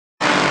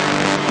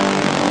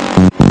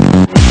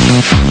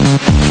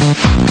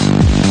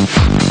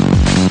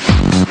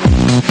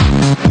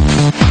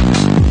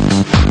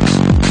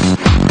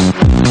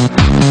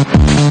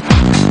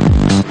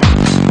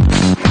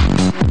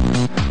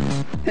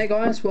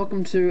guys,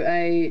 welcome to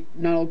a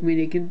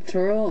NighthawkMedia Gimp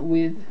tutorial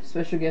with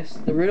special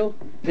guest The Riddle.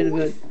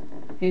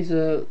 He's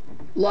a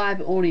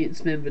live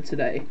audience member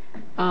today.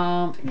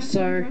 No.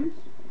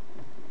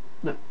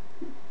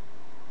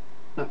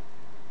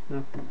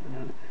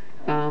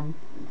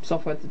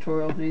 Software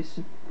tutorial needs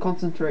to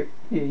concentrate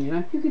here, you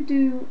know? You could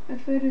do a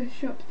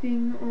Photoshop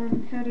thing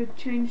on how to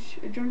change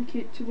a drum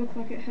kit to look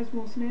like it has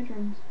more snare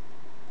drums.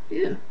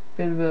 Yeah,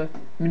 bit of a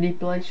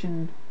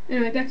manipulation.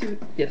 Anyway, back to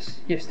it. Yes,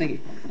 thank you.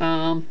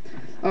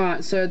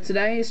 Alright, so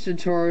today's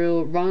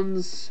tutorial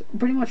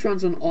pretty much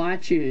runs on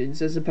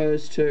iTunes as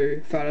opposed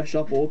to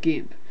Photoshop or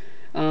Gimp.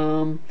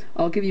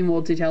 I'll give you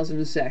more details in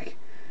a sec.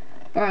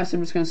 Alright, so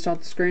I'm just going to start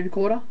the screen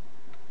recorder.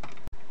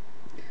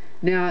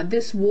 Now,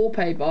 this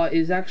wallpaper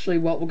is actually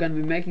what we're going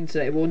to be making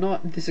today. Well,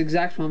 not this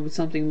exact one, but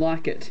something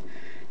like it.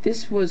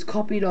 This was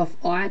copied off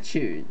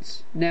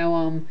iTunes.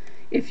 Now,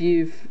 if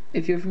you're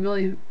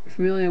familiar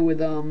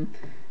with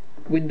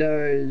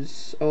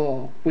Windows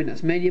or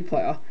Windows Media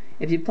Player,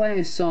 if you play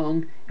a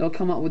song, it'll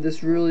come up with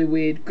this really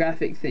weird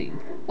graphic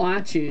thing.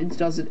 iTunes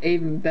does it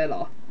even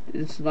better.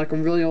 It's like a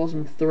really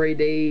awesome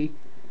 3D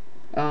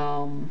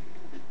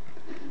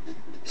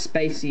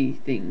spacey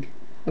thing.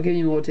 I'll give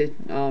you more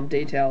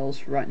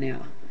details right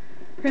now.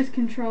 Press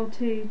Control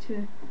T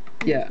to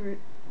yeah.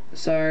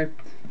 So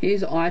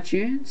here's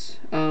iTunes.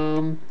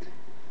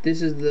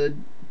 This is the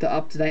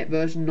up-to-date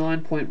version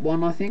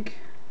 9.1, I think.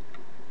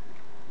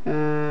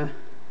 9.1.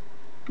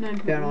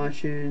 Down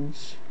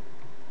iTunes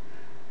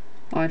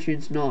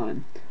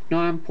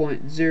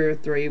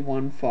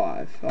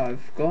 9.0315.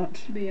 I've got.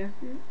 To be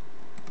accurate.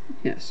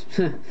 Yes.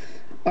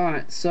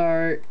 Alright,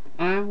 so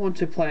I want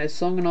to play a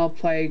song, and I'll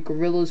play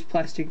Gorillaz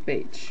Plastic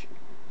Beach.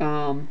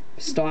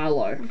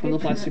 Stylo from the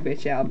Plastic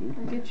Beach album.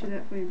 I'll get you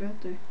that for your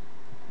birthday.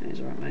 That's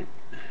alright, mate.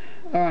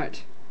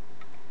 Alright.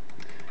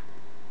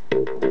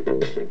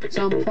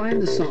 So I'm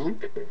playing the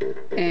song,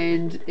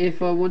 and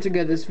if I want to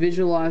go this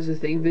visualizer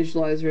thing,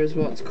 visualizer is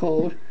what it's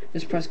called,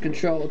 just press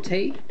Control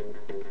T,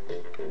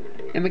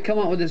 and we come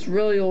up with this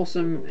really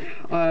awesome,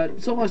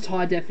 it's almost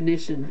high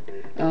definition,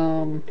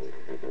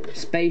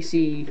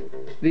 spacey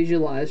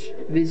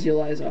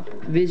visualizer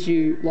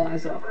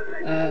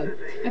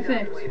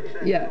Effect.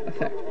 Yeah,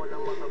 effect.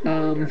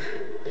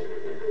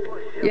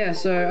 Yeah,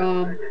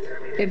 so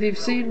if you've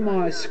seen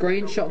my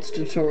screenshots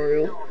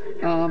tutorial,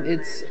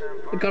 it's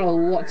got a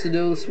lot to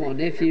do with this one.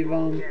 If you've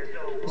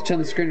let's turn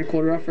the screen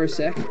recorder off for a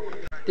sec.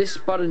 This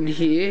button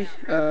here,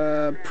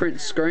 print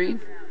screen,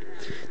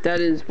 that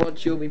is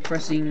what you'll be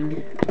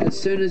pressing as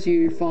soon as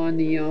you find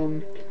the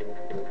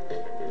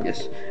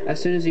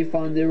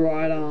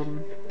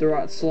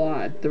right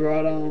slide, the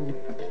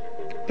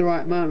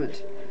right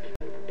moment.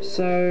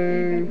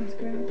 So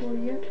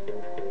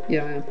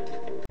yeah, I am.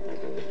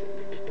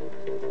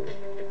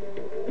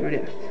 Right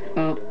here.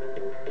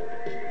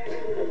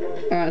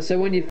 Alright, so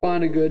when you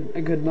find a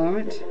good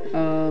moment,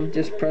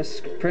 just press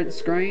print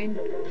screen.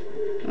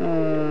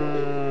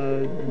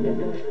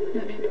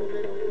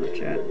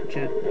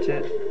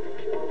 Chat.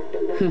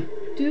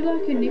 Do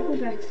like a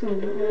Nickelback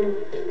song or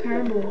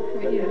Paramore.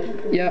 Wait,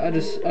 yeah. Yeah,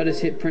 I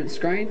just hit print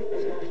screen.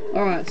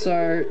 Alright,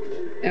 so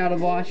out of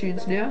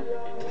iTunes now.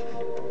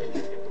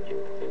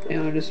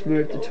 And I'll just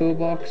move the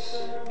toolbox.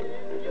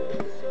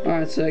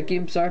 Alright, so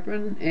Gimp's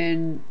open,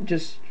 and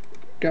just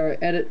go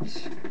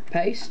edit,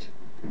 paste.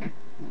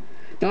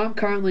 Now I'm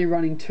currently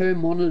running 2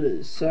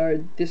 monitors,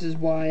 so this is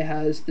why it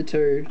has the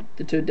two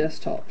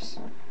desktops.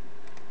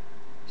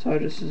 So I'll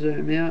just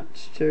zoom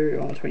out to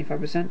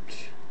 25%,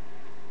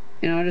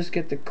 and I'll just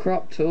get the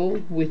crop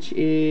tool, which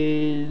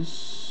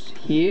is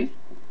here,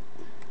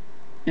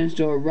 and just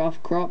do a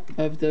rough crop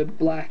of the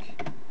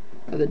black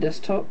of the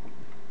desktop,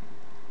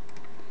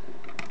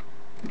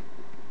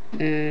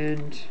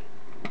 and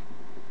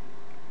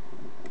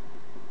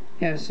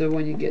yeah. So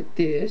when you get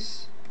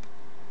this,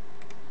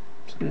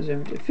 I'm just going to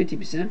zoom to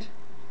 50%.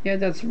 Yeah,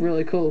 that's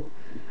really cool.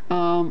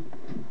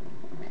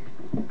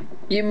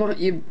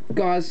 You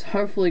guys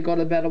hopefully got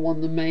a better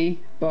one than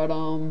me, but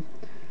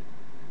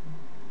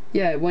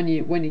yeah, when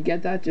you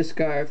get that, just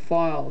go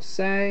File,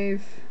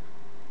 Save,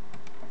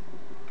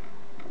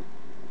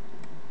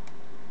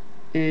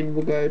 and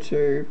we'll go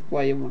to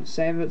where you want to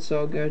save it. So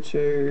I'll go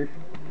to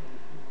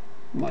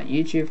my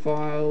YouTube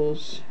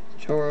files,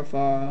 tutorial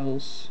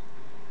files,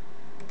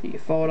 new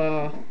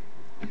folder,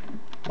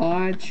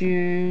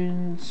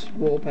 iTunes,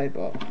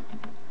 wallpaper,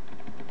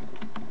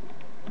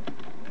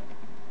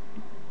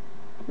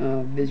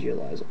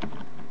 visualizer,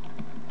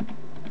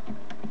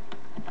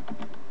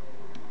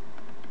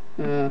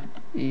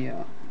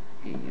 yeah,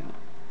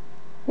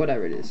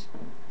 whatever it is,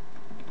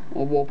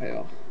 or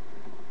wallpaper,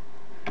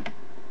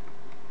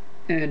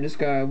 and just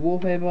go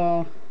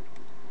wallpaper.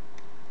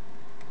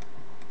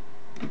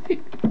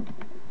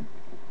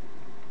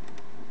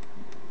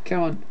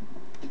 Come on.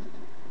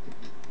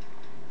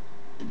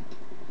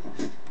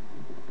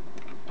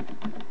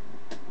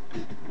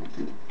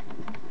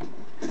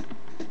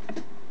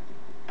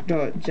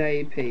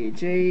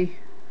 .jpg,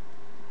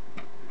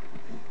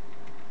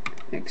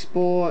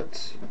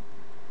 export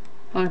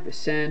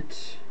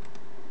 100%,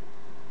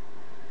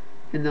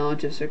 and then I'll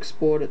just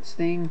export its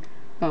thing.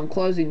 I'm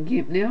closing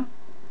Gimp now,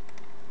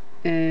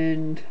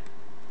 and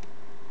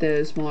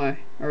there's my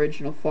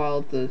original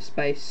file, the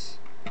space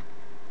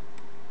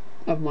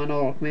of my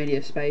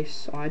NighthawkMedia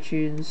space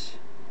iTunes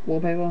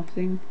wallpaper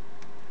thing,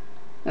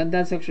 and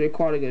that's actually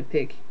quite a good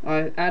pick.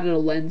 I added a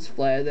lens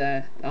flare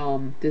there.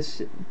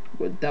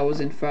 That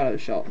was in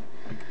Photoshop.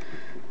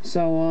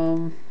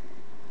 So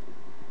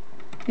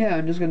yeah,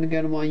 I'm just going to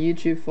go to my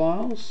YouTube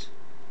files,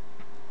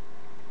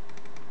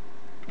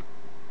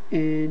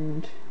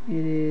 and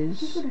it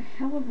is. You've got a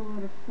hell of a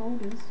lot of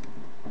folders.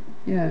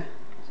 Yeah.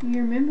 Do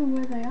you remember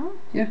where they are?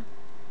 Yeah.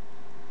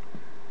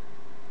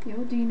 Yeah,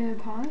 well, do you know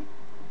pi?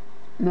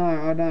 No,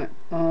 I don't.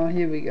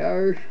 Here we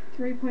go.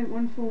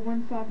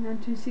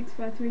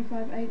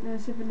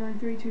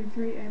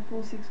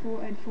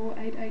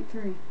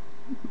 3.1415926535897932384648484883.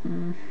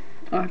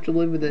 I have to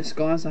live with this,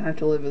 guys. I have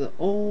to live with it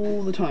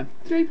all the time.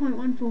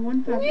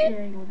 3.1415.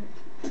 Yeah, you got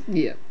it.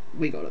 Yeah,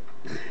 we got it.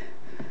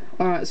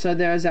 Alright, so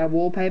there's our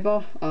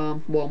wallpaper.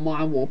 Well,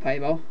 my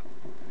wallpaper.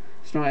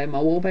 It's not even my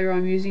wallpaper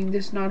I'm using,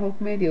 this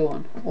NighthawkMedia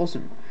one.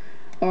 Awesome.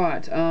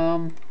 Alright,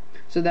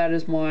 so that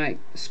is my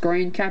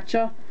screen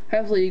capture.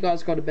 Hopefully you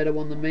guys got a better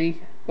one than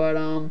me. But,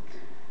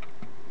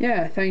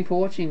 yeah, thank you for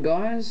watching,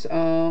 guys.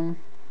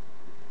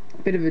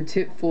 Bit of a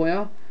tip for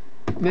you.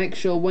 Make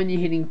sure when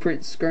you're hitting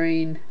print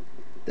screen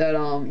that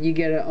you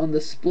get it on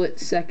the split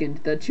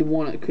second that you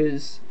want it,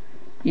 because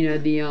you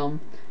know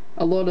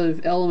a lot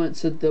of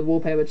elements of the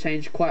wallpaper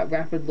change quite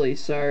rapidly,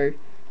 so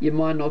you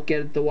might not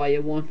get it the way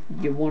you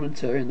wanted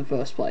to in the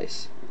first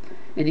place.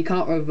 And you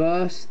can't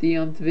reverse the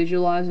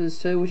visualizers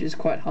too, which is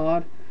quite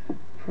hard,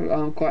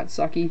 quite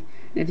sucky.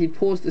 And if you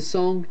pause the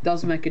song, it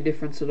doesn't make a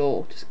difference at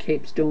all. It just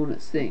keeps doing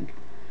its thing.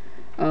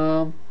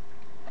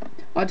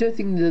 I do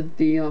think that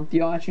the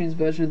iTunes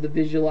version of the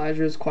visualizer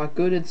is quite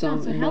good. It's a hell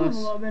nice, of a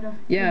lot better.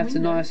 yeah, it's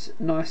Windows.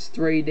 a nice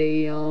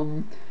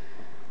 3D.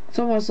 It's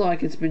almost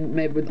like it's been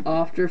made with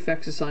After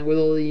Effects or something, with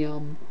all the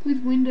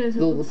with Windows,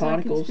 it all looks the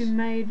particles. like it's been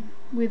made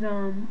with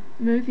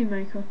Movie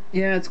Maker.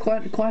 Yeah, it's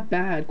quite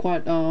bad,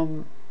 quite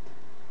bad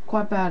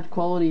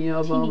quality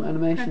of Teeny,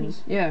 animations.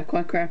 crappy. Yeah,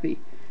 quite crappy.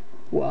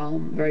 Well,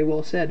 very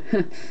well said.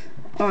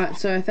 Alright,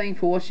 so thank you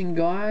for watching,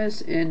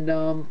 guys, and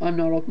I'm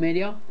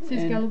NighthawkMedia. It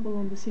says gullible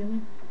on the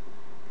ceiling.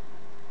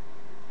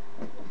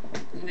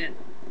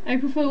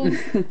 April Fools.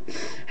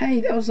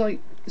 Hey, that was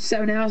like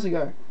 7 hours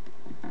ago.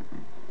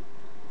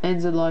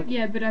 Ends at like.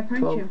 Yeah, but I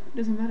pranked 12. you.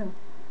 Doesn't matter.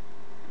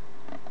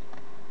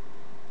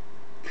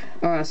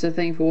 Alright, so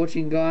thank you for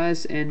watching,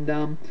 guys,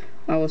 and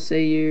I will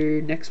see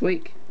you next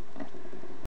week.